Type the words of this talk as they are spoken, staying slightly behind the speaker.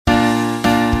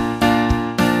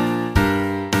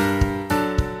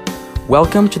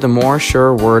Welcome to the More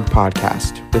Sure Word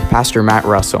podcast with Pastor Matt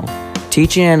Russell,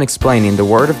 teaching and explaining the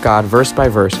Word of God verse by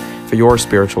verse for your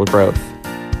spiritual growth.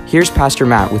 Here's Pastor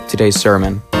Matt with today's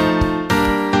sermon.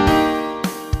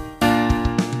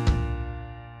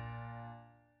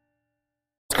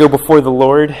 Let's go before the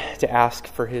Lord to ask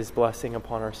for His blessing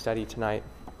upon our study tonight.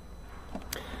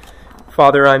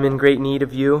 Father, I'm in great need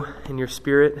of you and your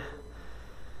Spirit.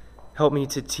 Help me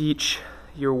to teach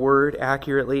your word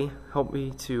accurately. Help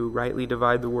me to rightly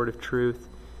divide the word of truth.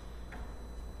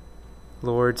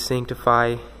 Lord,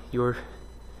 sanctify your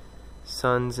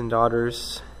sons and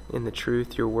daughters in the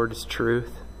truth. Your word is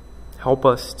truth. Help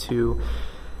us to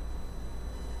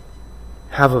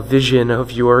have a vision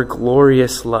of your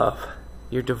glorious love,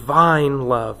 your divine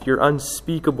love, your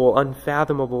unspeakable,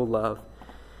 unfathomable love.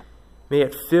 May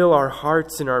it fill our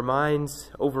hearts and our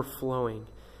minds overflowing,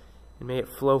 and may it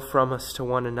flow from us to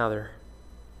one another.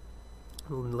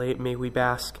 May we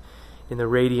bask in the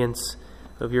radiance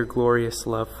of your glorious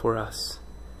love for us.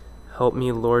 Help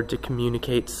me, Lord, to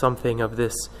communicate something of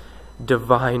this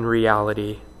divine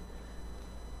reality,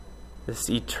 this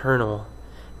eternal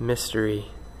mystery.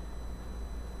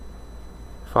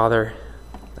 Father,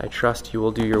 I trust you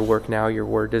will do your work now. Your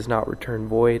word does not return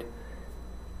void.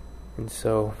 And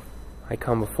so I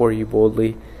come before you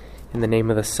boldly in the name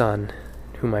of the Son,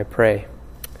 in whom I pray.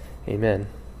 Amen.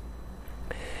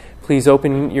 Please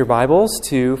open your Bibles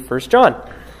to 1 John.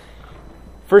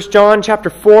 1 John chapter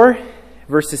 4,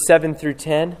 verses 7 through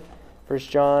 10. 1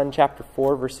 John chapter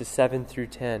 4, verses 7 through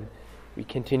 10. We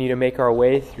continue to make our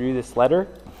way through this letter,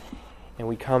 and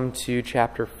we come to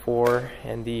chapter 4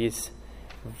 and these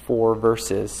 4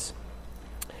 verses.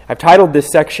 I've titled this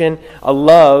section, A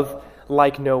Love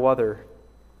Like No Other.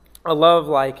 A love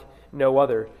like no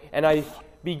other. And I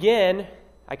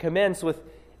commence with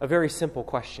a very simple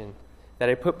question that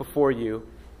I put before you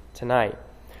tonight.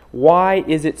 Why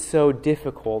is it so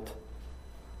difficult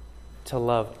to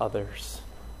love others?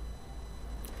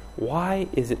 Why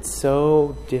is it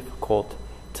so difficult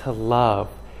to love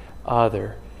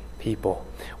other people?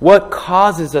 What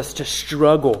causes us to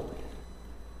struggle,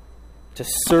 to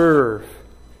serve,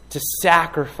 to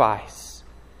sacrifice,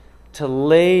 to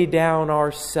lay down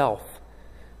ourself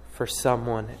for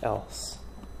someone else?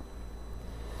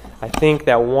 I think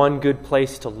that one good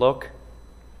place to look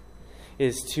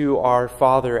is to our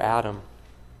father Adam.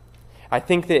 I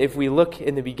think that if we look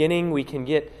in the beginning, we can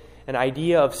get an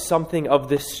idea of something of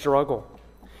this struggle.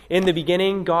 In the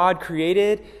beginning, God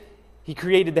created. He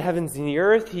created the heavens and the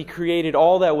earth. He created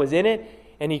all that was in it,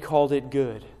 and He called it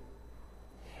good.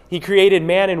 He created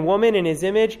man and woman in His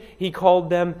image. He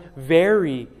called them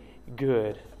very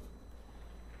good.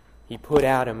 He put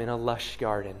Adam in a lush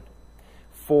garden,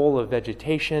 full of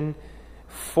vegetation,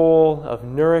 full of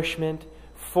nourishment,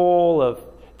 full of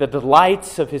the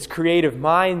delights of His creative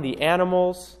mind, the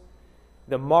animals,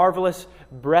 the marvelous,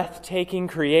 breathtaking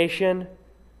creation.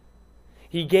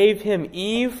 He gave him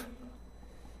Eve,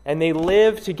 and they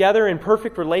lived together in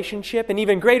perfect relationship. And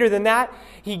even greater than that,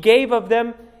 He gave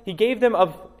them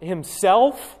of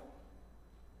Himself,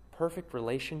 perfect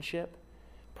relationship,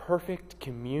 perfect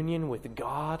communion with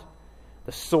God,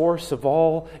 the source of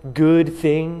all good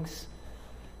things.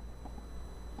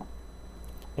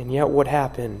 And yet what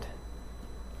happened?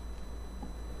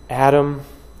 Adam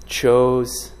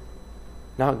chose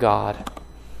not God,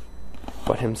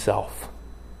 but himself.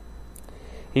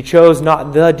 He chose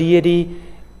not the deity,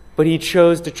 but he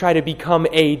chose to try to become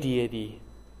a deity.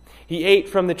 He ate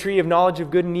from the tree of knowledge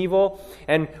of good and evil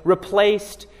and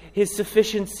replaced his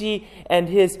sufficiency and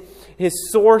his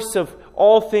source of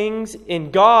all things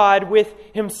in God with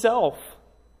himself.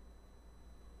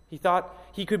 He thought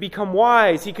he could become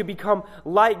wise. He could become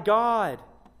like God.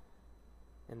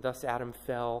 And thus Adam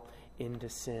fell into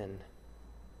sin.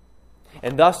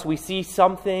 And thus we see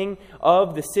something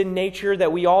of the sin nature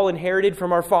that we all inherited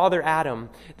from our father Adam.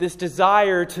 This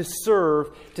desire to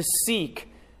serve, to seek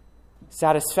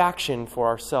satisfaction for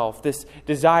ourselves. This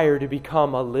desire to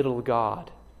become a little God.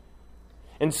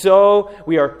 And so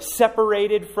we are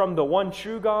separated from the one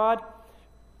true God,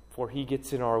 for He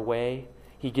gets in our way.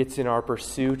 He gets in our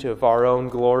pursuit of our own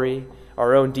glory,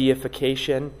 our own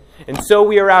deification. And so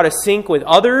we are out of sync with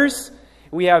others.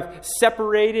 We have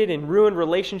separated and ruined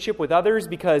relationship with others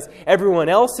because everyone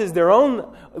else is their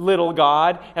own little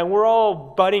God, and we're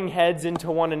all butting heads into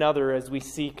one another as we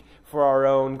seek for our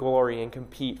own glory and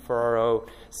compete for our own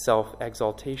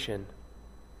self-exaltation.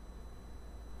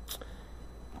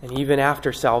 And even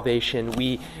after salvation,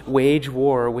 we wage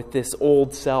war with this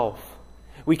old self.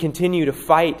 We continue to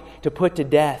fight to put to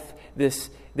death this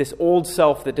old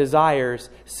self that desires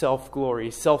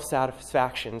self-glory,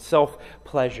 self-satisfaction,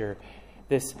 self-pleasure,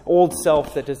 this old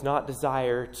self that does not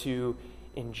desire to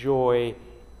enjoy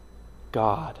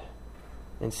God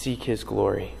and seek His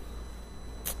glory.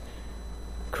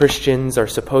 Christians are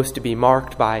supposed to be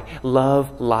marked by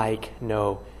love like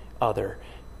no other.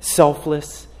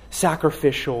 Selfless,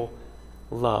 sacrificial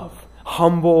love.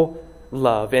 Humble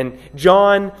love. And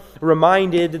John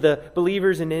reminded the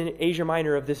believers in Asia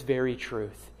Minor of this very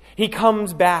truth. He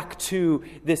comes back to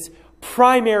this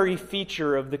primary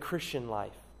feature of the Christian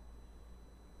life.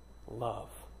 Love.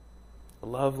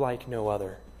 Love like no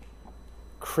other.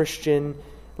 Christian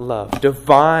love.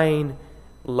 Divine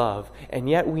love. And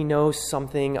yet we know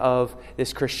something of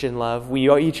this Christian love.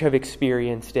 We each have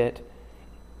experienced it.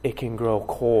 It can grow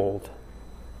cold.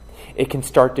 It can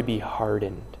start to be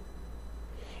hardened.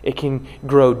 It can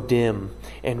grow dim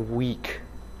and weak.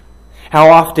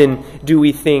 How often do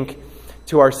we think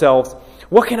to ourselves,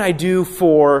 what can I do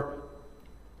for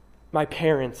my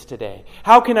parents today?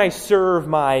 How can I serve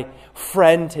my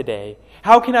friend today?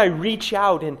 How can I reach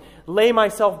out and lay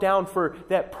myself down for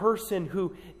that person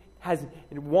who has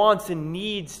wants and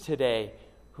needs today,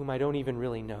 whom I don't even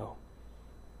really know?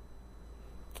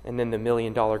 And then the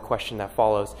million-dollar question that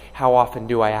follows, how often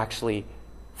do I actually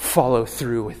follow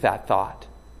through with that thought?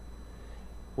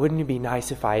 Wouldn't it be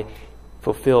nice if I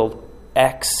fulfilled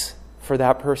X for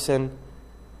that person?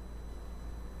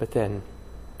 But then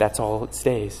that's all it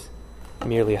stays,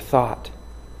 merely a thought.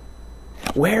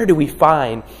 Where do we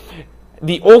find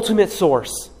the ultimate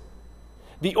source,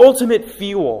 the ultimate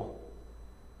fuel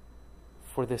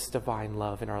for this divine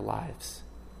love in our lives?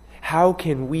 How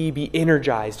can we be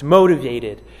energized,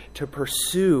 motivated to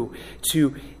pursue,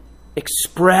 to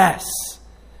express,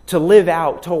 to live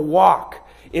out, to walk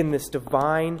in this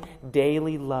divine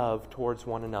daily love towards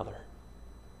one another?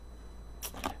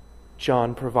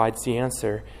 John provides the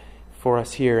answer for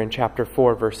us here in chapter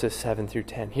 4, verses 7 through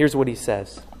 10. Here's what he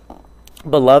says.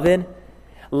 Beloved,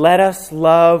 let us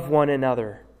love one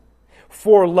another,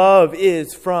 for love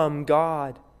is from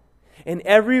God. And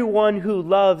everyone who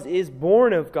loves is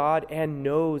born of God and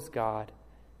knows God.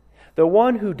 The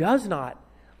one who does not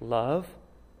love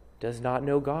does not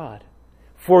know God,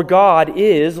 for God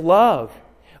is love.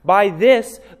 By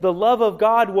this, the love of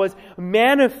God was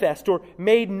manifest or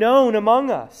made known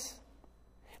among us,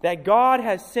 that God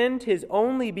has sent His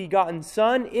only begotten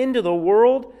Son into the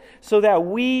world so that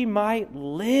we might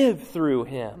live through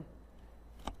Him.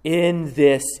 In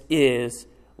this is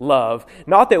love.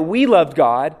 Not that we loved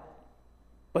God,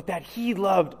 but that He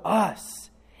loved us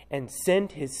and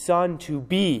sent His Son to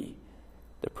be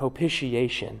the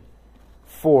propitiation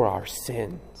for our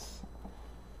sins.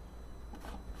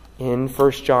 In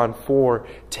 1 John 4,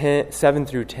 7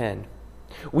 through 10,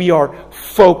 we are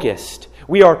focused,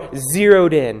 we are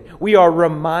zeroed in, we are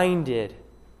reminded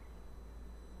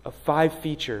of 5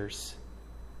 features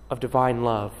of divine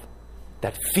love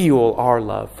that fuel our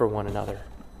love for one another.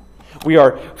 We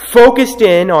are focused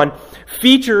in on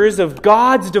features of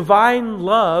God's divine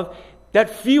love that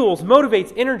fuels,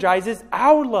 motivates, energizes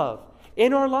our love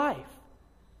in our life.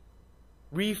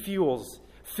 Refuels,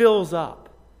 fills up,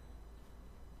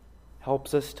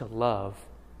 helps us to love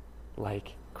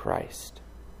like Christ.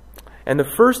 And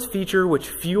the first feature which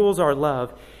fuels our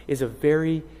love is a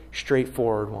very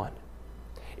straightforward one.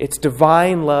 It's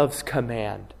divine love's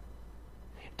command.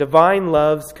 Divine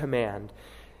love's command.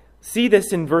 See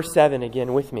this in verse 7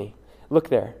 again with me. Look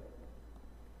there.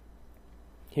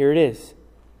 Here it is.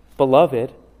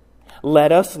 Beloved,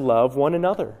 let us love one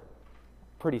another.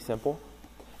 Pretty simple.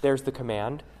 There's the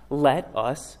command. Let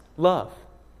us love.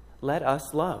 Let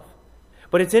us love.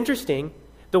 But it's interesting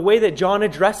the way that John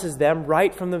addresses them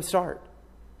right from the start.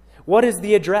 What is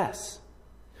the address?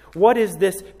 What is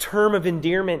this term of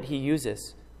endearment he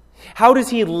uses? How does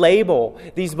he label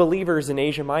these believers in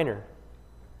Asia Minor?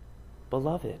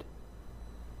 Beloved.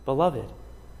 Beloved.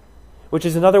 Which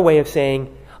is another way of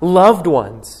saying loved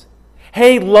ones.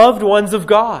 Hey, loved ones of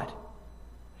God.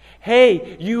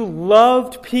 Hey, you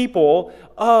loved people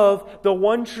of the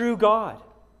one true God.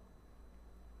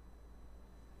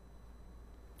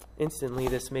 Instantly,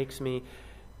 this makes me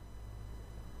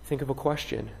think of a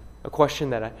question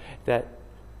that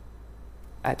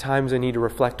at times I need to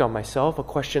reflect on myself, a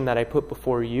question that I put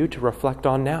before you to reflect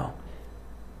on now.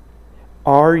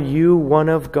 Are you one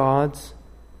of God's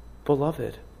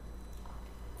beloved?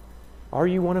 Are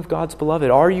you one of God's beloved?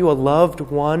 Are you a loved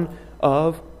one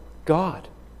of God?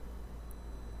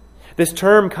 This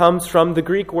term comes from the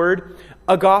Greek word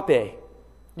agape.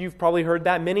 You've probably heard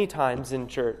that many times in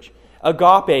church.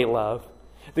 Agape love.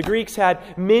 The Greeks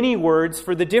had many words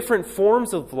for the different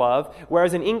forms of love,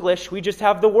 whereas in English we just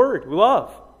have the word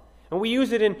love. And we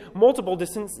use it in multiple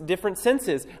different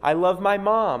senses. I love my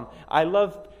mom. I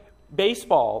love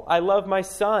baseball. I love my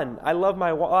son. I love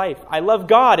my wife. I love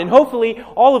God. And hopefully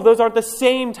all of those aren't the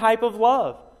same type of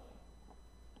love.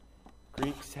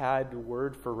 Greeks had a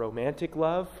word for romantic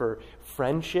love, for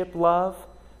friendship love,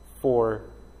 for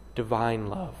divine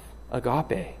love.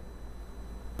 Agape.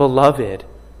 Beloved.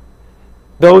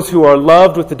 Those who are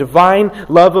loved with the divine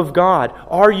love of God.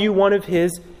 Are you one of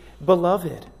His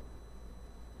beloved?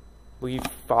 We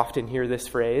often hear this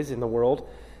phrase in the world,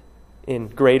 in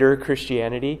greater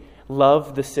Christianity,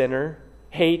 love the sinner,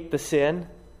 hate the sin.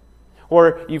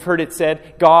 Or you've heard it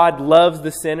said, God loves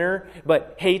the sinner,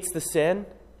 but hates the sin.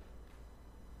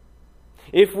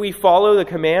 If we follow the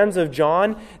commands of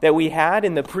John that we had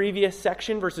in the previous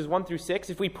section, verses 1 through 6,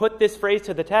 if we put this phrase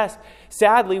to the test,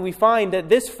 sadly we find that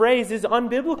this phrase is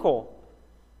unbiblical.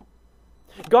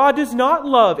 God does not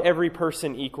love every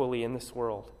person equally in this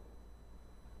world.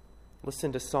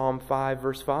 Listen to Psalm 5,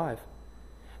 verse 5.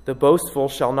 The boastful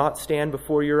shall not stand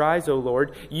before your eyes, O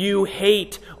Lord. You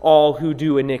hate all who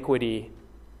do iniquity.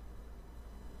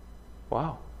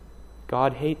 Wow.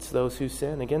 God hates those who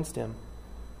sin against Him.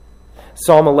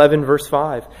 Psalm 11, verse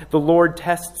 5. The Lord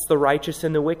tests the righteous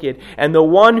and the wicked, and the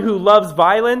one who loves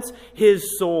violence,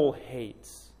 His soul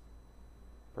hates.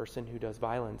 Person who does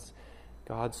violence,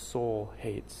 God's soul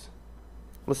hates.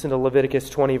 Listen to Leviticus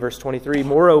 20, verse 23.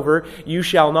 Moreover, you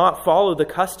shall not follow the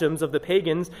customs of the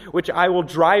pagans, which I will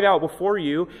drive out before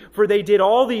you, for they did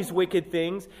all these wicked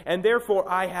things, and therefore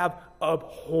I have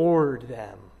abhorred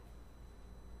them.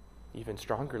 Even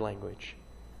stronger language.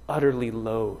 Utterly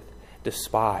loathe,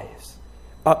 despise,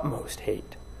 utmost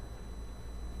hate.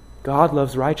 God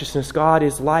loves righteousness. God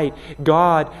is light.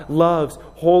 God loves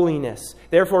holiness.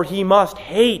 Therefore, He must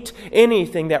hate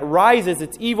anything that rises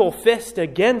its evil fist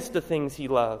against the things He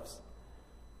loves.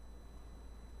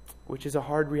 Which is a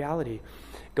hard reality.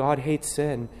 God hates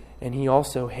sin, and He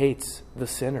also hates the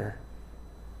sinner.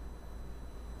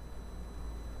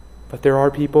 But there are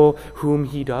people whom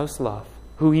He does love,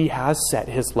 who He has set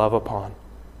His love upon.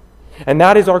 And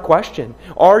that is our question.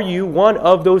 Are you one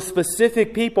of those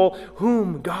specific people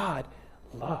whom God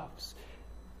loves?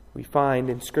 We find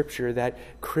in Scripture that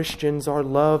Christians are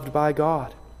loved by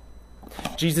God.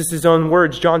 Jesus' own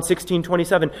words, John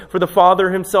 16:27, for the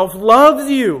Father Himself loves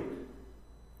you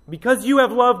because you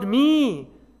have loved me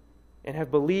and have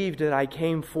believed that I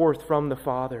came forth from the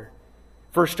Father.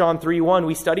 1 John 3:1,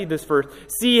 we studied this verse.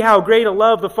 See how great a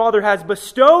love the Father has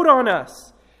bestowed on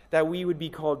us, that we would be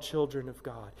called children of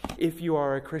God. If you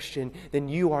are a Christian, then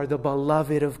you are the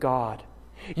beloved of God.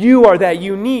 You are that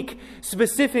unique,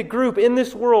 specific group in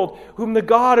this world whom the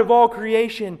God of all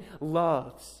creation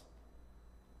loves.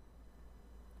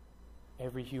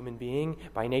 Every human being,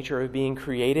 by nature of being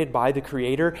created by the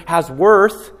Creator, has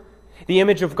worth. The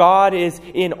image of God is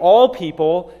in all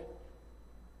people,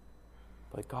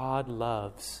 but God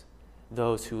loves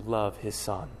those who love His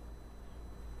Son.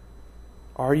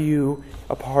 Are you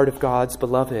a part of God's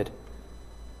beloved?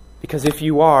 Because if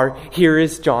you are, here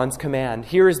is John's command.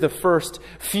 Here is the first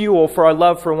fuel for our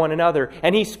love for one another.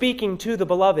 And he's speaking to the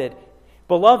beloved.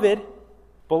 Beloved,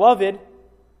 beloved,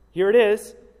 here it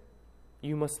is.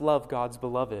 You must love God's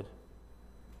beloved.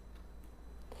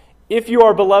 If you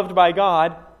are beloved by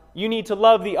God, you need to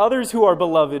love the others who are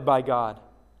beloved by God.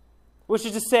 Which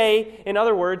is to say, in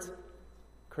other words,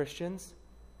 Christians,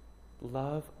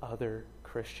 love other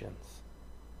Christians.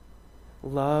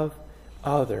 Love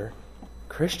other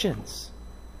Christians.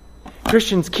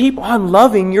 Christians, keep on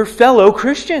loving your fellow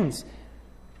Christians.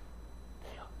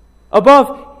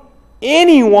 Above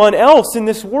anyone else in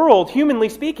this world, humanly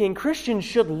speaking, Christians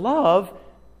should love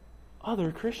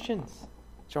other Christians,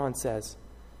 John says.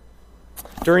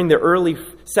 During the early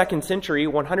 2nd century,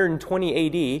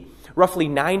 120 AD, roughly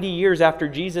 90 years after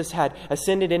Jesus had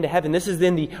ascended into heaven, this is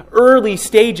in the early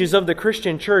stages of the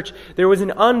Christian church, there was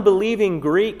an unbelieving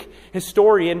Greek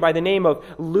historian by the name of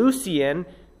Lucian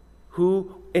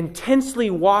who intensely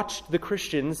watched the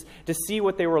Christians to see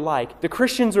what they were like. The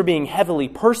Christians were being heavily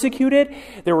persecuted.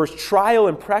 There was trial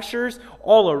and pressures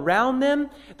all around them.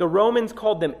 The Romans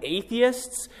called them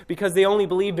atheists because they only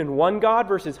believed in one God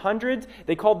versus hundreds.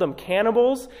 They called them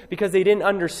cannibals because they didn't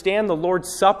understand the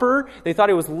Lord's Supper. They thought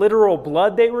it was literal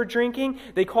blood they were drinking.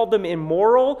 They called them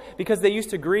immoral because they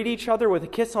used to greet each other with a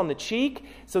kiss on the cheek.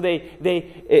 So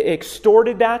they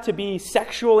extorted that to be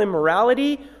sexual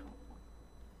immorality.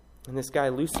 And this guy,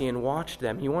 Lucian, watched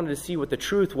them. He wanted to see what the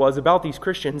truth was about these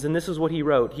Christians, and this is what he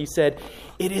wrote. He said,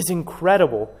 "It is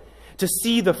incredible to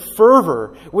see the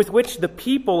fervor with which the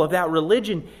people of that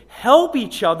religion help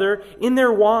each other in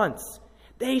their wants.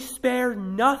 They spare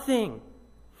nothing.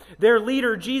 Their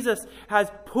leader, Jesus,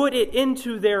 has put it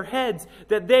into their heads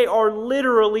that they are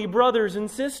literally brothers and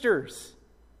sisters.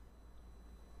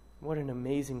 What an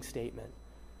amazing statement.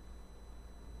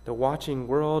 The watching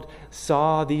world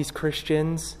saw these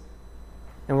Christians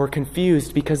and were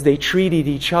confused because they treated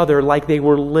each other like they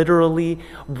were literally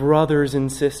brothers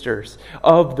and sisters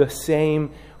of the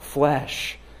same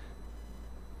flesh.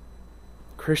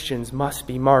 Christians must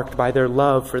be marked by their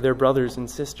love for their brothers and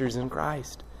sisters in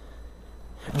Christ.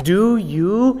 Do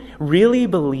you really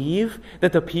believe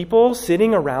that the people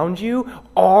sitting around you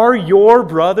are your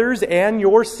brothers and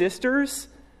your sisters?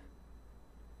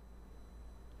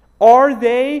 Are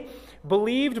they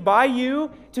believed by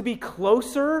you to be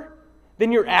closer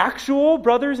than your actual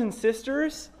brothers and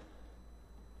sisters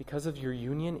because of your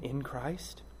union in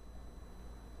Christ?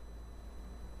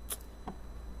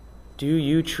 Do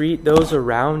you treat those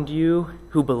around you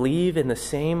who believe in the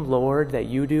same Lord that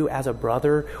you do as a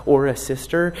brother or a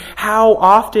sister? How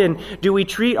often do we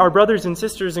treat our brothers and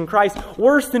sisters in Christ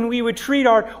worse than we would treat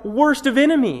our worst of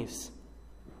enemies?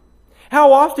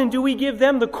 How often do we give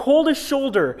them the coldest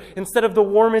shoulder instead of the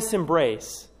warmest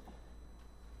embrace?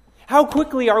 How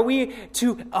quickly are we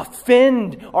to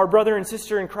offend our brother and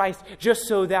sister in Christ just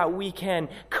so that we can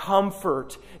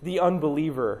comfort the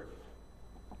unbeliever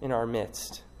in our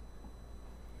midst?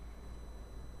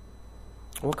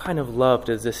 What kind of love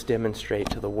does this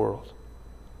demonstrate to the world?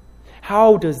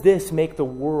 How does this make the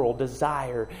world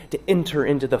desire to enter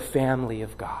into the family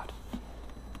of God?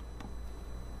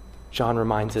 John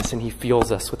reminds us, and he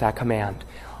fuels us with that command.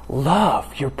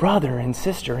 Love your brother and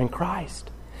sister in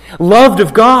Christ. Loved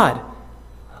of God,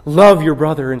 love your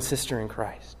brother and sister in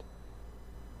Christ.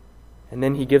 And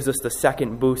then he gives us the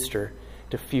second booster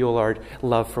to fuel our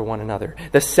love for one another.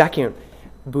 The second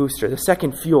booster, the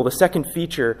second fuel, the second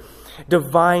feature,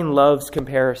 divine love's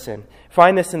comparison.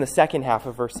 Find this in the second half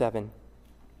of verse 7.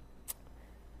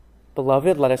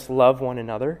 Beloved, let us love one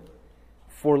another,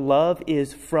 for love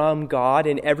is from God,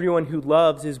 and everyone who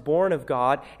loves is born of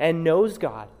God and knows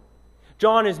God.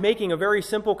 John is making a very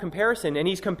simple comparison, and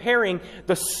he's comparing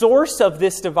the source of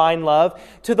this divine love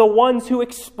to the ones who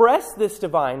express this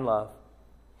divine love.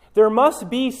 There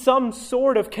must be some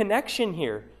sort of connection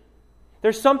here.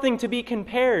 There's something to be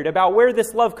compared about where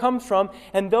this love comes from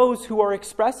and those who are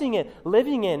expressing it,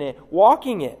 living in it,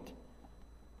 walking it.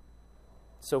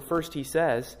 So first he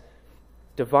says,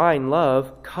 divine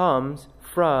love comes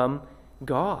from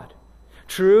God.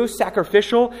 True,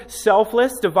 sacrificial,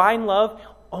 selfless, divine love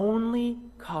only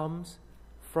comes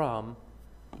from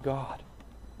God.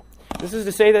 This is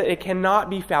to say that it cannot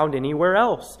be found anywhere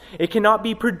else. It cannot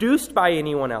be produced by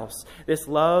anyone else. This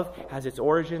love has its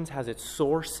origins, has its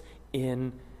source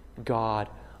in God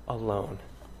alone.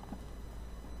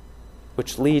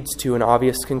 Which leads to an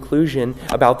obvious conclusion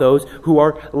about those who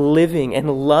are living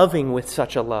and loving with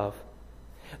such a love.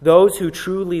 Those who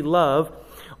truly love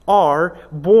are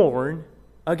born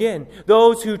again.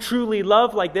 Those who truly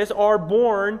love like this are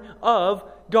born of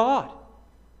God.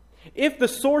 If the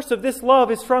source of this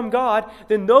love is from God,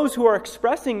 then those who are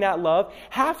expressing that love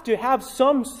have to have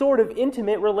some sort of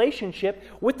intimate relationship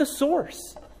with the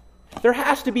source. There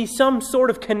has to be some sort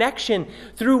of connection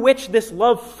through which this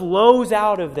love flows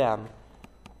out of them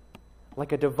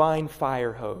like a divine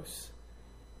fire hose.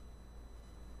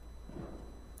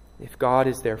 If God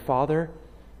is their Father,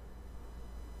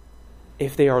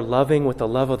 if they are loving with the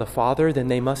love of the Father, then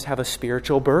they must have a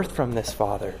spiritual birth from this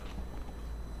Father.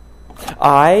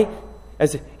 I,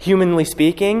 as humanly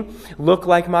speaking, look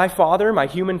like my father, my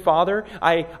human father.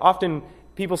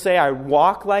 People say I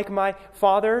walk like my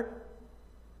father.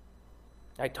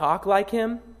 I talk like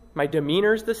him. My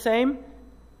demeanor is the same.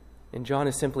 And John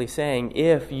is simply saying,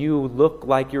 if you look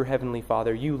like your heavenly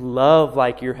Father, you love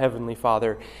like your heavenly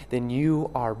Father, then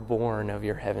you are born of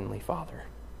your heavenly Father.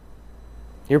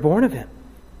 You're born of him.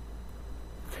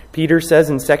 Peter says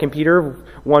in 2 Peter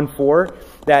 1:4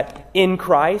 that in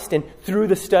Christ and through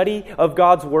the study of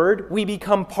God's Word, we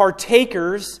become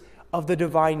partakers of the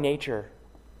divine nature.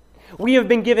 We have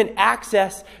been given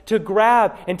access to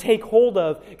grab and take hold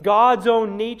of God's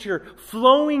own nature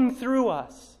flowing through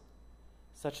us,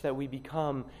 such that we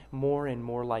become more and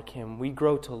more like him. We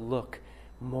grow to look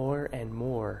more and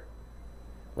more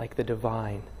like the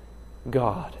divine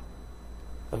God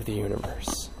of the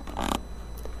universe.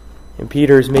 And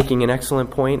Peter is making an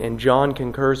excellent point, and John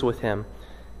concurs with him,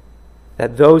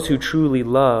 that those who truly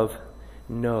love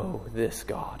know this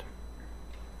God.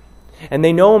 And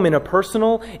they know him in a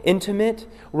personal, intimate,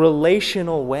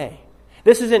 relational way.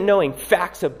 This isn't knowing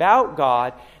facts about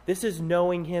God. This is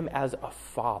knowing him as a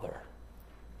father.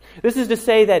 This is to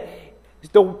say that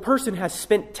the person has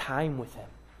spent time with him.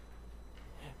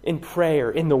 in prayer,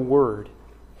 in the Word.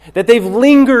 That they've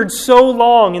lingered so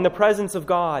long in the presence of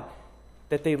God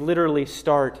that they literally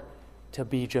start to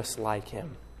be just like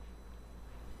Him.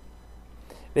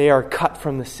 They are cut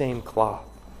from the same cloth.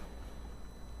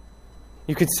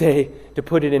 You could say, to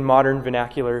put it in modern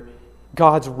vernacular,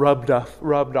 God's rubbed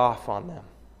off on them.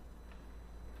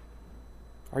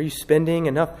 Are you spending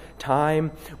enough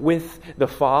time with the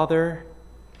Father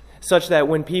such that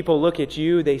when people look at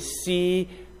you, they see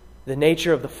the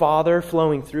nature of the Father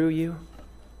flowing through you?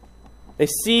 They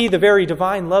see the very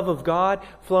divine love of God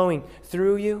flowing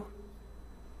through you?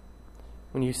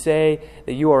 When you say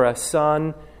that you are a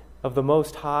son of the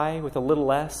Most High with a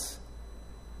little s,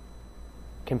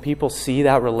 can people see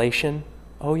that relation?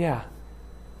 Oh yeah,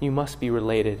 you must be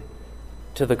related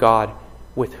to the God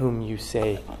with whom you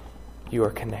say you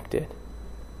are connected.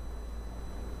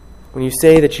 When you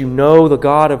say that you know the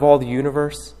God of all the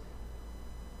universe,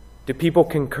 do people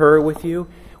concur with you?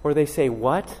 Or they say,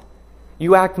 what?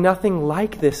 You act nothing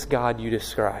like this God you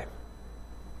describe.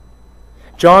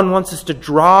 John wants us to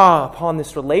draw upon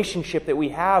this relationship that we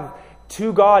have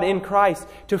to God in Christ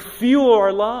to fuel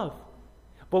our love.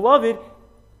 Beloved,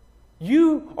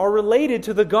 you are related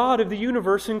to the God of the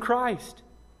universe in Christ.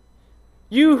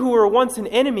 You who were once an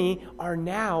enemy are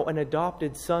now an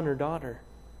adopted son or daughter.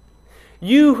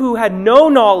 You who had no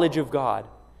knowledge of God,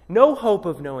 no hope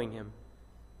of knowing Him,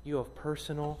 you have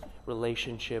personal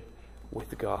relationship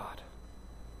with God.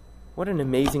 What an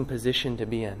amazing position to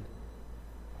be in.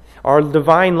 Our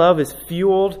divine love is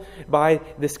fueled by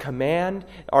this command.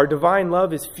 Our divine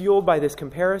love is fueled by this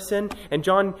comparison. And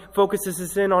John focuses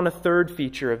us in on a third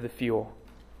feature of the fuel.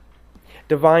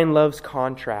 Divine love's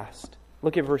contrast.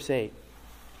 Look at verse 8.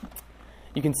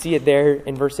 You can see it there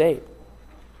in verse 8.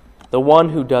 The one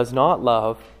who does not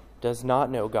love does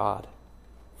not know God,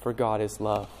 for God is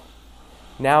love.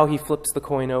 Now he flips the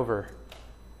coin over.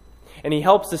 And he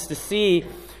helps us to see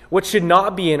what should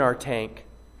not be in our tank.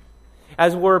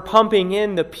 As we're pumping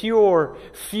in the pure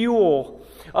fuel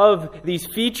of these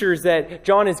features that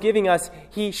John is giving us,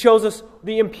 he shows us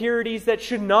the impurities that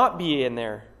should not be in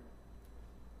there.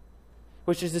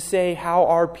 Which is to say, how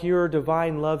our pure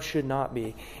divine love should not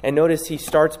be. And notice he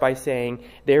starts by saying,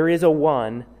 there is a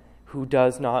one who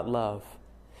does not love.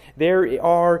 There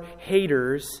are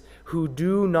haters who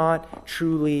do not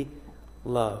truly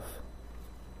love.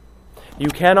 You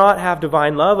cannot have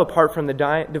divine love apart from the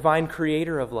divine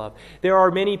creator of love. There are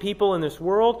many people in this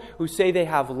world who say they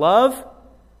have love,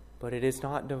 but it is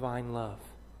not divine love.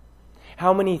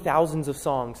 How many thousands of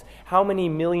songs, how many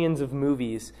millions of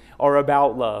movies are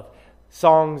about love?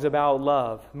 Songs about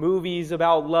love, movies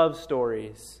about love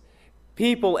stories.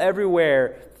 People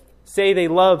everywhere say they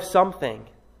love something,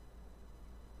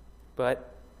 but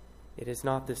it is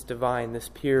not this divine, this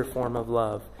pure form of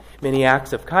love. Many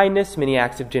acts of kindness, many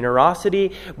acts of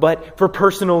generosity, but for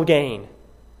personal gain,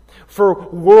 for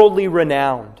worldly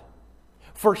renown,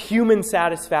 for human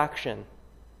satisfaction.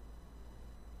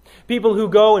 People who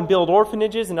go and build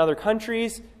orphanages in other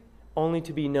countries only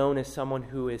to be known as someone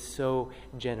who is so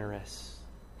generous.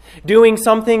 Doing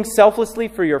something selflessly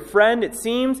for your friend, it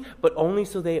seems, but only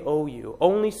so they owe you,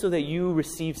 only so that you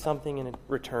receive something in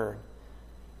return.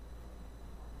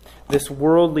 This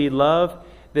worldly love,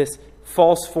 this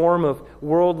false form of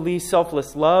worldly,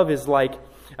 selfless love is like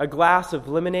a glass of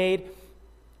lemonade,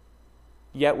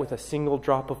 yet with a single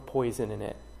drop of poison in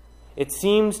it. It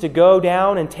seems to go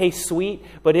down and taste sweet,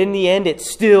 but in the end it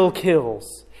still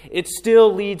kills. It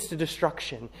still leads to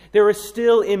destruction. There is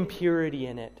still impurity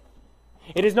in it.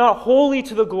 It is not wholly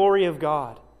to the glory of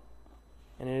God,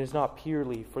 and it is not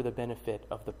purely for the benefit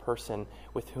of the person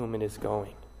with whom it is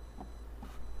going.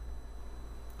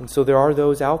 And so there are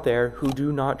those out there who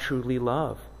do not truly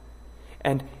love.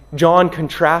 And John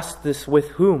contrasts this with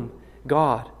whom?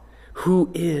 God, who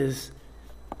is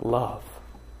love.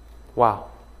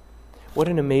 Wow. What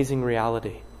an amazing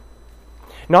reality.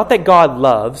 Not that God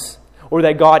loves or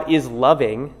that God is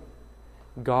loving.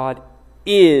 God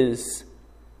is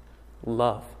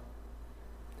love.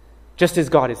 Just as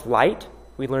God is light,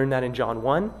 we learn that in John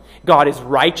 1. God is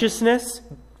righteousness,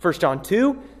 1 John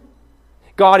 2.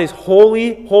 God is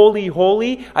holy, holy,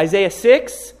 holy, Isaiah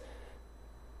 6.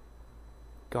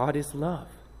 God is love.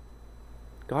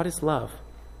 God is love.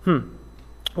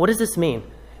 What does this mean?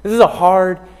 This is a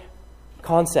hard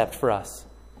concept for us.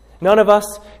 None of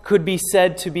us could be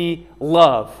said to be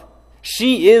love.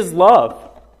 She is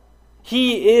love.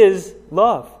 He is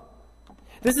love.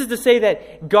 This is to say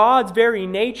that God's very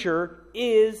nature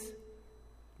is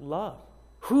love.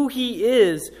 Who He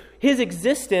is, His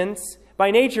existence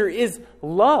by nature is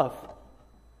love.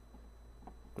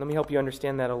 Let me help you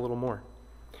understand that a little more.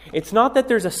 It's not that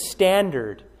there's a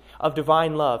standard of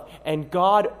divine love, and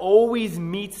God always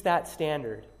meets that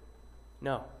standard.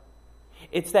 No.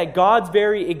 It's that God's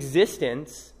very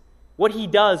existence, what He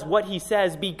does, what He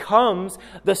says, becomes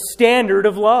the standard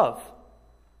of love.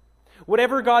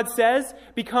 Whatever God says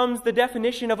becomes the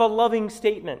definition of a loving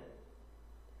statement.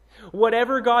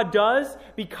 Whatever God does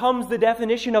becomes the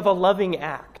definition of a loving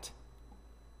act.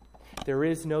 There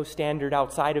is no standard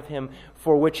outside of Him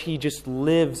for which He just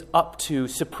lives up to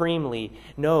supremely.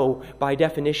 No, by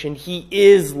definition, He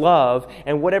is love,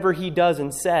 and whatever He does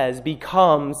and says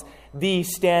becomes the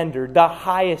standard, the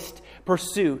highest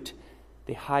pursuit,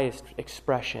 the highest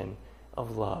expression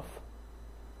of love.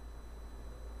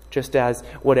 Just as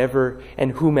whatever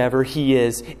and whomever He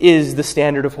is the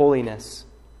standard of holiness.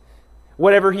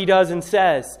 Whatever He does and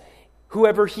says,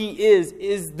 whoever He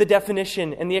is the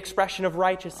definition and the expression of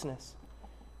righteousness.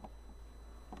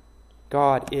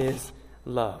 God is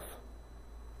love.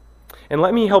 And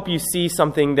let me help you see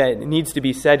something that needs to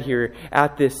be said here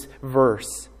at this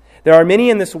verse. There are many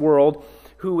in this world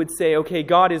who would say, okay,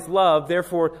 God is love,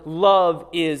 therefore love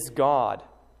is God.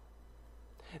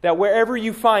 That wherever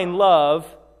you find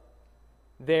love,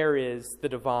 there is the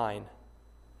divine.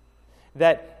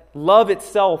 That love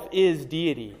itself is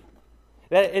deity.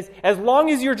 That is, as long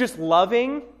as you're just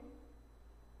loving,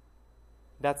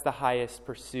 that's the highest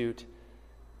pursuit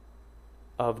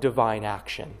of divine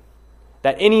action.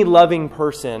 That any loving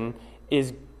person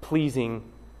is pleasing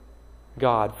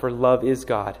God, for love is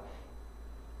God.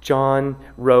 John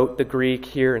wrote the Greek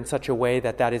here in such a way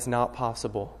that that is not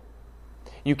possible.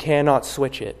 You cannot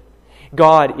switch it.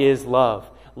 God is love.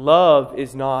 Love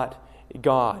is not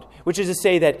God. Which is to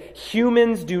say that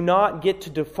humans do not get to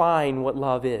define what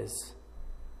love is.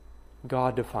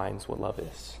 God defines what love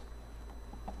is.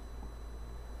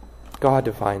 God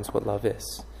defines what love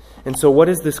is. And so what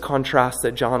is this contrast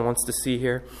that John wants to see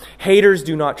here? Haters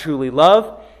do not truly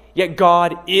love, yet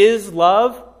God is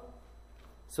love.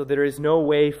 So there is no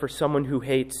way for someone who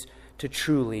hates to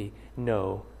truly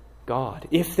know God.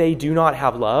 If they do not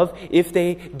have love, if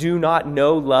they do not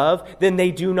know love, then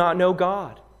they do not know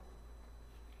God.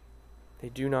 They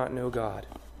do not know God.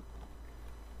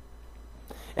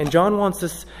 And John wants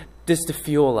this to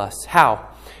fuel us. How?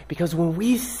 Because when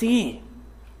we see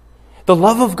the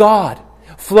love of God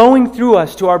flowing through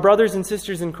us to our brothers and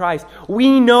sisters in Christ,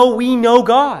 we know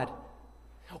God.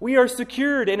 We are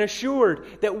secured and assured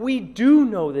that we do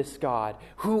know this God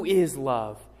who is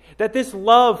love. That this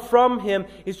love from Him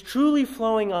is truly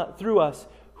flowing through us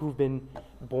who've been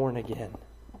born again.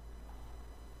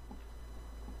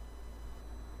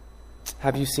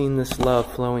 Have you seen this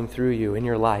love flowing through you in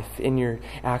your life, in your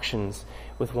actions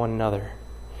with one another,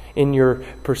 in your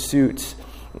pursuits,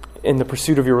 in the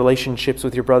pursuit of your relationships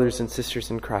with your brothers and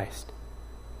sisters in Christ?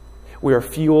 We are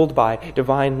fueled by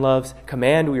divine love's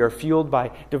command. We are fueled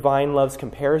by divine love's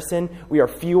comparison. We are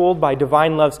fueled by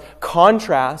divine love's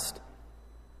contrast.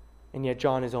 And yet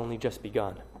John has only just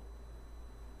begun.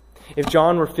 If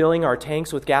John were filling our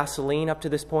tanks with gasoline up to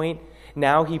this point,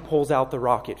 now he pulls out the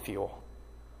rocket fuel.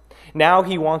 Now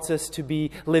he wants us to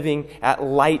be living at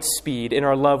light speed in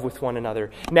our love with one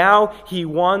another. Now he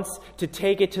wants to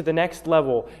take it to the next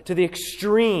level, to the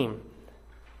extreme.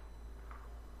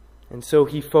 And so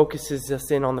he focuses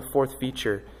us in on the fourth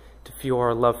feature to fuel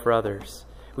our love for others.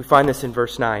 We find this in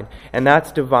verse 9, and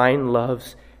that's divine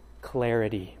love's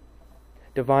clarity.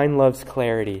 Divine love's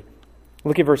clarity.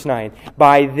 Look at verse 9.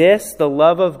 By this the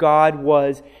love of God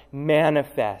was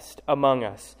manifest among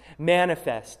us.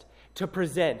 Manifest, to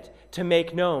present, to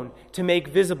make known, to make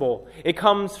visible. It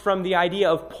comes from the idea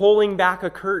of pulling back a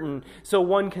curtain so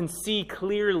one can see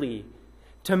clearly.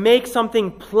 To make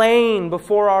something plain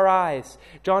before our eyes.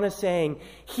 John is saying,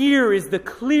 here is the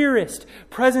clearest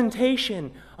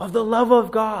presentation of the love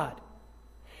of God.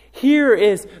 Here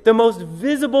is the most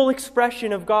visible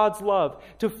expression of God's love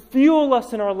to fuel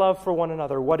us in our love for one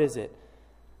another. What is it?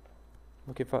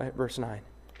 Look at verse 9.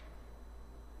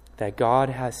 That God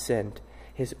has sent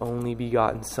His only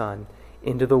begotten Son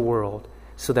into the world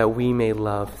so that we may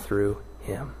love through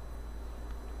Him.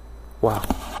 Wow.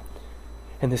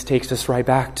 And this takes us right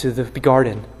back to the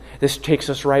garden. This takes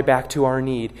us right back to our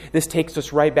need. This takes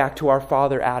us right back to our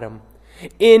father Adam.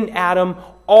 In Adam,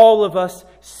 all of us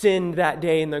sinned that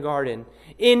day in the garden.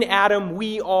 In Adam,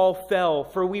 we all fell,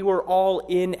 for we were all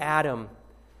in Adam,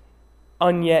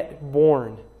 unyet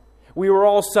born. We were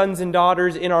all sons and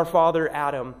daughters in our father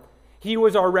Adam. He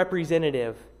was our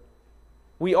representative.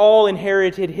 We all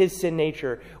inherited his sin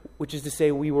nature, which is to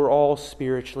say we were all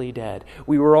spiritually dead.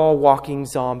 We were all walking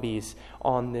zombies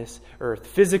on this earth.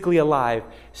 Physically alive,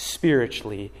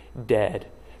 spiritually dead.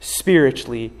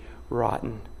 Spiritually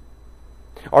rotten.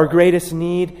 Our greatest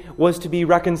need was to be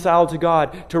reconciled to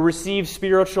God, to receive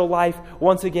spiritual life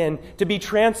once again, to be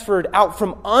transferred out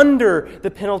from under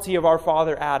the penalty of our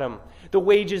father Adam, the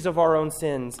wages of our own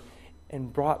sins,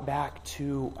 and brought back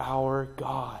to our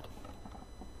God,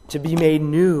 to be made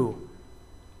new.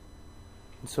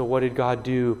 And so what did God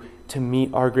do to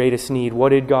meet our greatest need? What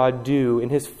did God do in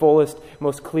His fullest,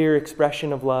 most clear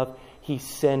expression of love? He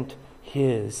sent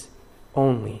His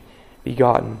only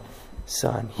begotten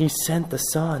Son. He sent the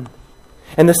Son.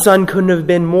 And the Son couldn't have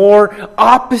been more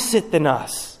opposite than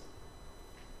us.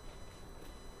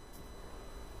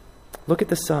 Look at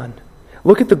the Son.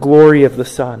 Look at the glory of the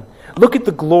Son. Look at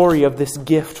the glory of this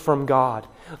gift from God.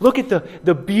 Look at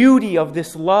the beauty of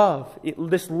this love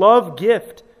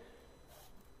gift.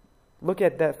 Look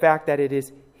at that fact that it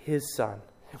is His Son,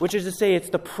 which is to say it's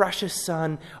the precious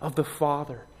Son of the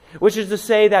Father, which is to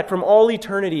say that from all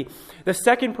eternity, the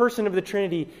second person of the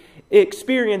Trinity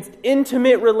experienced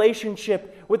intimate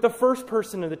relationship with the first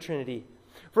person of the Trinity.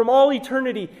 From all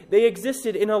eternity, they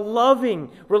existed in a loving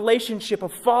relationship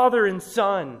of Father and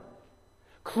Son,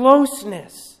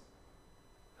 closeness,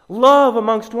 love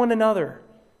amongst one another.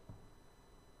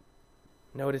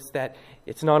 Notice that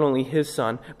it's not only His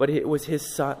Son, but it was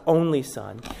His only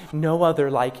Son. No other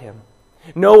like Him.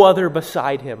 No other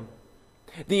beside Him.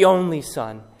 The only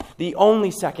Son. The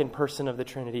only second person of the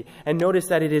Trinity. And notice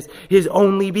that it is His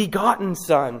only begotten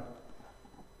Son,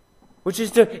 which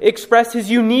is to express His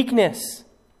uniqueness.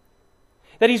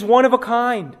 That He's one of a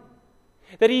kind.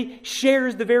 That He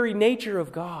shares the very nature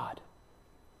of God.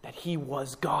 That He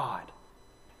was God.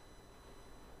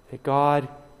 That God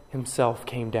Himself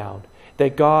came down.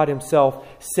 That God Himself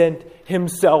sent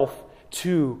Himself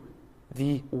to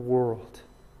the world.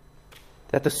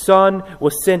 That the Son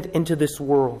was sent into this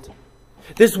world.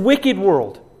 This wicked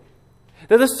world.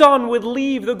 That the Son would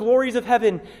leave the glories of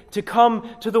heaven to come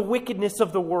to the wickedness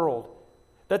of the world.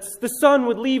 That the Son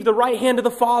would leave the right hand of the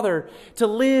Father to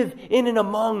live in and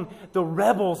among the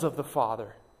rebels of the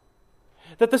Father.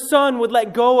 That the Son would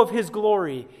let go of His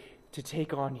glory to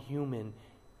take on human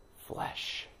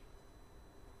flesh.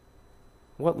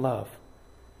 What love!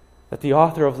 That the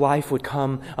author of life would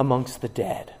come amongst the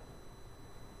dead.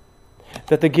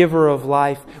 That the giver of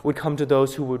life would come to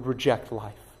those who would reject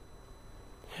life.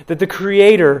 That the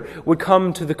Creator would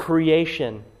come to the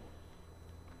creation.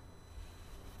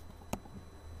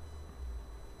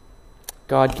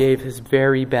 God gave His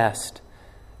very best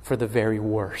for the very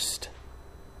worst.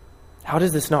 How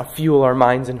does this not fuel our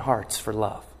minds and hearts for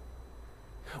love?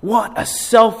 What a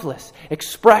selfless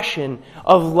expression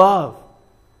of love.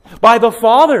 By the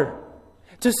Father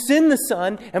to send the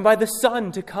Son, and by the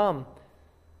Son to come.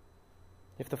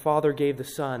 If the Father gave the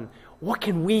Son, what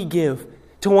can we give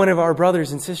to one of our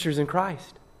brothers and sisters in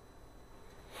Christ?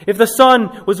 If the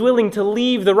Son was willing to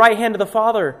leave the right hand of the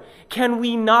Father, can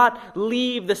we not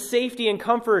leave the safety and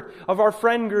comfort of our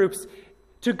friend groups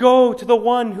to go to the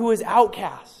one who is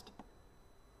outcast?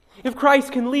 If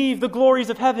Christ can leave the glories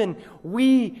of heaven,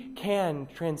 we can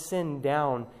transcend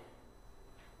down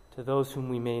to those whom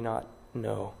we may not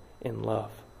know and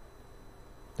love.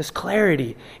 This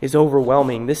clarity is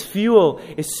overwhelming. This fuel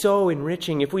is so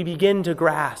enriching if we begin to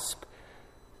grasp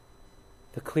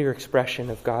the clear expression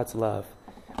of God's love.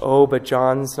 Oh, but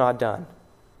John's not done.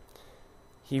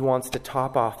 He wants to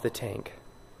top off the tank.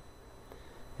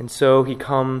 And so he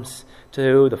comes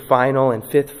to the final and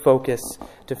fifth focus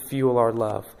to fuel our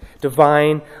love.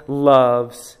 Divine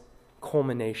love's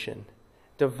culmination.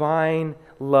 Divine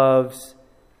love's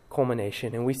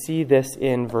culmination. And we see this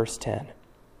in verse 10.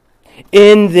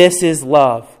 In this is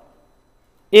love.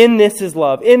 In this is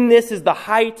love. In this is the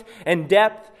height and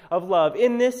depth of love.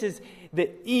 In this is the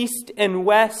east and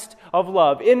west of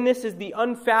love. In this is the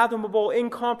unfathomable,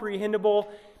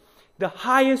 incomprehensible, the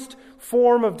highest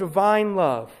form of divine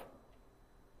love.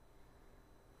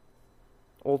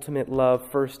 Ultimate love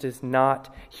first is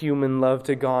not human love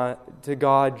to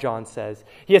God, John says.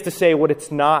 He has to say what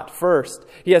it's not first.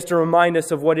 He has to remind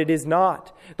us of what it is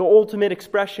not. The ultimate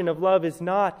expression of love is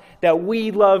not that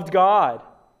we loved God.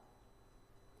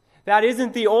 That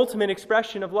isn't the ultimate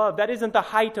expression of love. That isn't the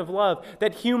height of love,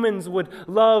 that humans would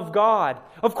love God.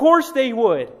 Of course they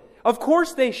would. Of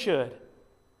course they should.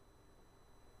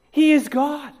 He is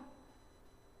God.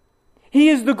 He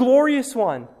is the glorious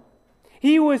one.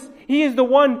 He is the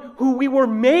one who we were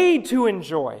made to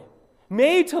enjoy,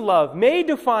 made to love, made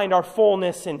to find our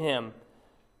fullness in Him,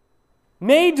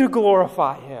 made to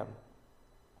glorify Him.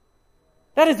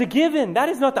 That is a given. That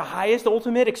is not the highest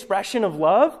ultimate expression of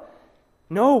love.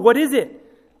 No, what is it?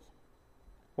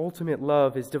 Ultimate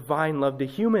love is divine love to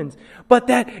humans, but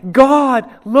that God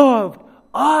loved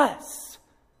us,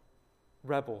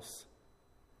 rebels,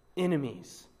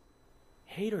 enemies,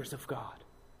 haters of God.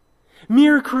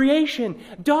 Mere creation,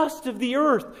 dust of the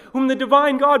earth, whom the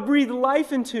divine God breathed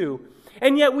life into.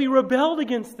 And yet we rebelled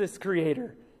against this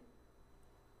Creator.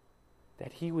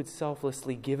 That He would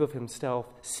selflessly give of Himself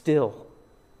still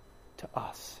to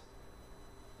us.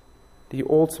 The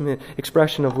ultimate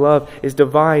expression of love is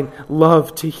divine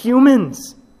love to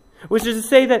humans. Which is to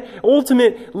say that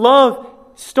ultimate love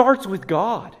starts with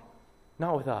God,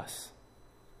 not with us.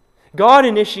 God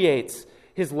initiates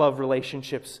His love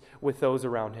relationships with those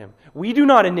around Him. We do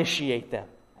not initiate them.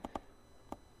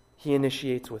 He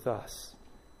initiates with us.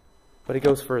 But it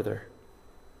goes further.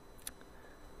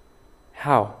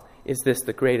 How is this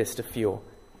the greatest of fuel?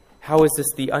 How is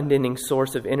this the unending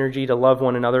source of energy to love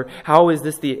one another? How is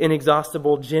this the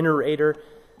inexhaustible generator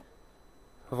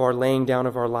of our laying down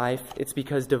of our life? It's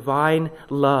because divine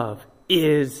love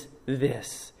is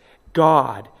this.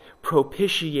 God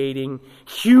propitiating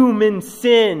human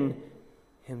sin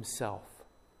Himself.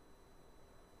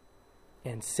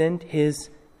 And sent His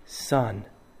Son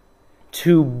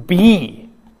to be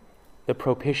the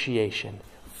propitiation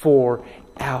for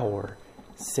our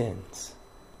sins.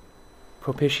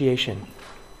 Propitiation.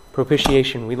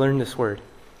 Propitiation. We learned this word.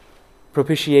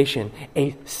 Propitiation.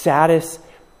 A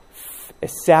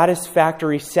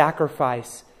satisfactory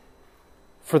sacrifice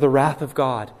for the wrath of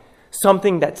God.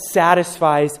 Something that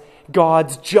satisfies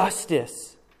God's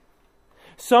justice.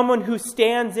 Someone who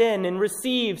stands in and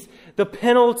receives the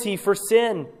penalty for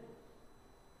sin.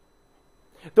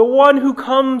 The one who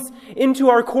comes into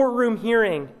our courtroom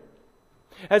hearing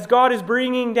as God is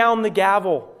bringing down the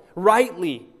gavel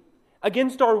rightly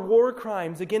against our war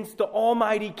crimes, against the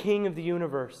Almighty King of the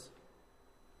universe.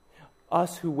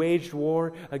 Us who waged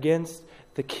war against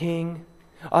the King.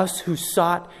 Us who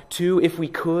sought to, if we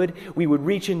could, we would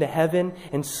reach into heaven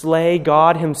and slay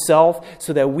God Himself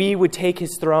so that we would take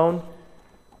His throne.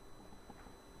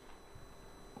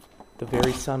 The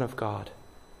very Son of God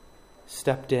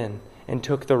stepped in and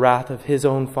took the wrath of His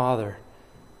own Father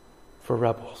for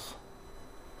rebels.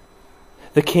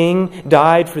 The King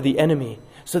died for the enemy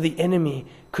so the enemy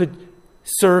could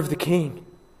serve the King.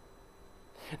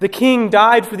 The King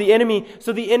died for the enemy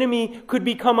so the enemy could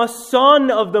become a son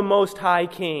of the Most High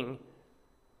King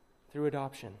through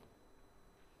adoption.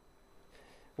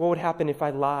 What would happen if I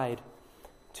lied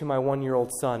to my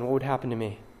 1-year-old son? What would happen to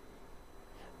me?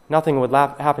 Nothing would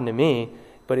happen to me,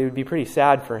 but it would be pretty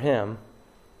sad for him.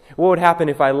 What would happen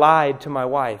if I lied to my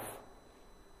wife?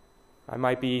 I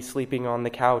might be sleeping on the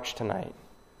couch tonight.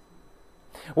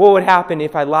 What would happen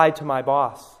if I lied to my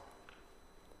boss?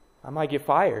 I might get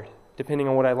fired, depending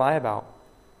on what I lie about.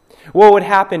 What would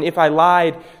happen if I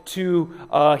lied to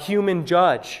a human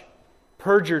judge,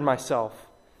 perjured myself,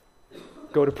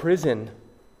 go to prison?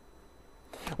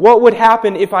 What would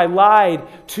happen if I lied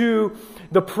to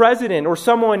the president or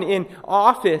someone in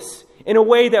office in a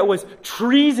way that was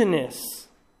treasonous?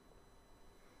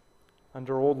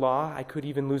 Under old law, I could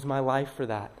even lose my life for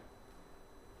that.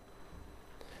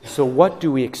 So what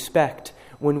do we expect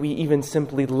when we even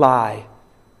simply lie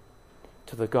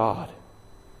to the God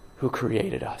who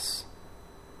created us?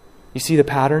 You see the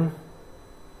pattern?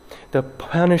 The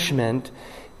punishment,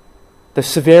 the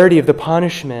severity of the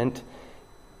punishment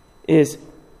is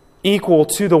equal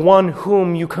to the one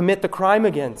whom you commit the crime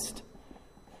against.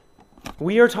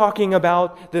 We are talking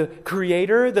about the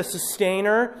Creator, the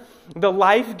Sustainer, the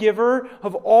life giver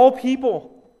of all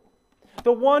people.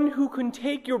 The one who can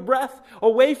take your breath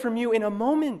away from you in a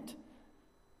moment.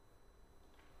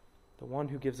 The one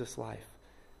who gives us life.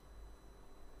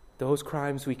 Those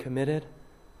crimes we committed,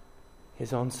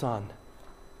 His own Son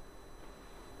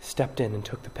stepped in and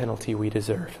took the penalty we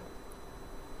deserve.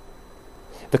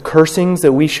 The cursings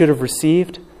that we should have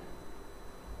received,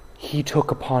 He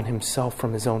took upon Himself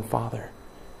from His own Father.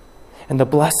 And the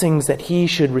blessings that He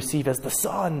should receive as the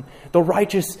Son, the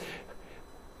righteous,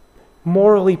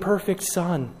 morally perfect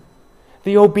Son,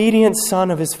 the obedient Son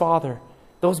of His Father,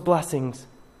 those blessings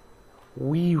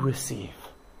we receive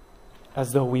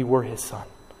as though we were His Son.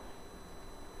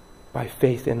 By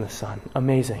faith in the Son.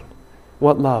 Amazing.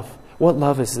 What love. What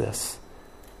love is this?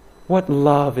 What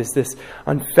love is this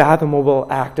unfathomable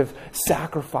act of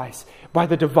sacrifice by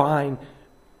the divine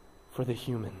for the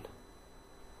human?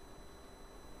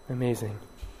 Amazing.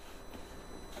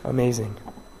 Amazing.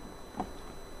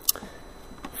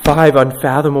 5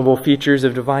 unfathomable features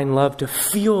of divine love to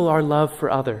fuel our love for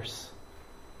others.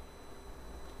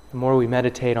 The more we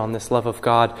meditate on this love of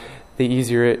God, the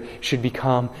easier it should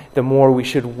become, the more we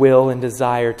should will and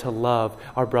desire to love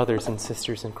our brothers and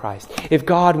sisters in Christ. If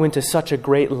God went to such a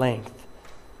great length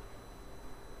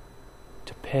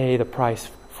to pay the price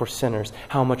for sinners,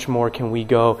 how much more can we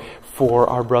go for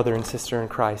our brother and sister in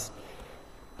Christ?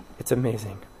 It's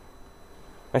amazing.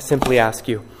 I simply ask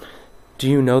you, do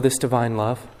you know this divine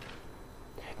love?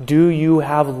 Do you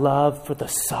have love for the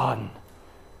Son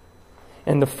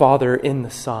and the Father in the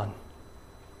Son?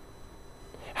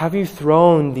 Have you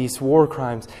thrown these war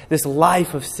crimes, this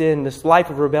life of sin, this life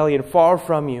of rebellion far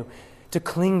from you to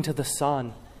cling to the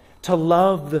Son, to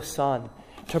love the Son,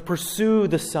 to pursue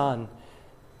the Son,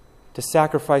 to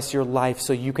sacrifice your life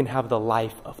so you can have the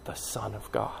life of the Son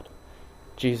of God,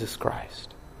 Jesus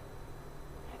Christ?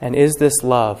 And is this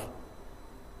love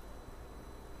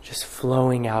just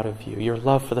flowing out of you? Your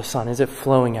love for the Son, is it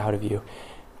flowing out of you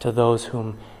to those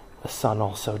whom the Son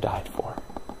also died for?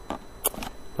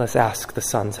 Let's ask the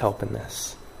Son's help in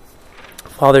this.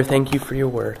 Father, thank you for your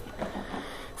word.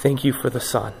 Thank you for the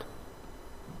Son.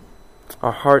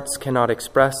 Our hearts cannot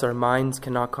express, our minds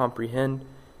cannot comprehend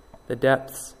the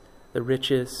depths, the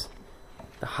riches,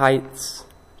 the heights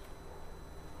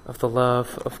of the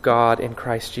love of God in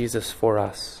Christ Jesus for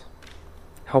us.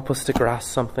 Help us to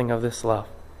grasp something of this love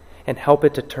and help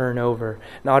it to turn over,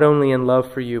 not only in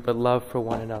love for you, but love for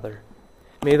one another.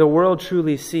 May the world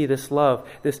truly see this love,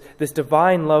 this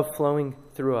divine love flowing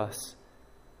through us.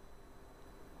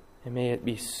 And may it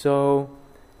be so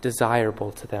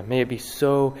desirable to them. May it be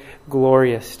so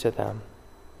glorious to them.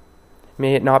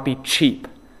 May it not be cheap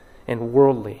and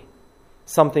worldly,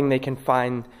 something they can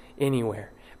find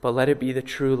anywhere, but let it be the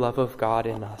true love of God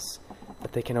in us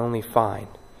that they can only find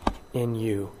in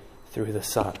you through the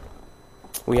Son.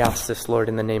 We ask this, Lord,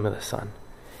 in the name of the Son.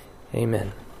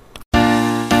 Amen.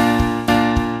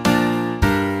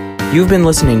 You've been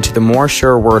listening to the More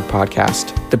Sure Word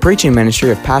podcast, the preaching ministry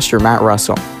of Pastor Matt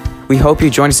Russell. We hope you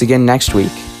join us again next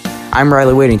week. I'm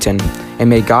Riley Whittington, and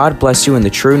may God bless you in the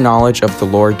true knowledge of the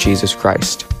Lord Jesus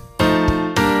Christ.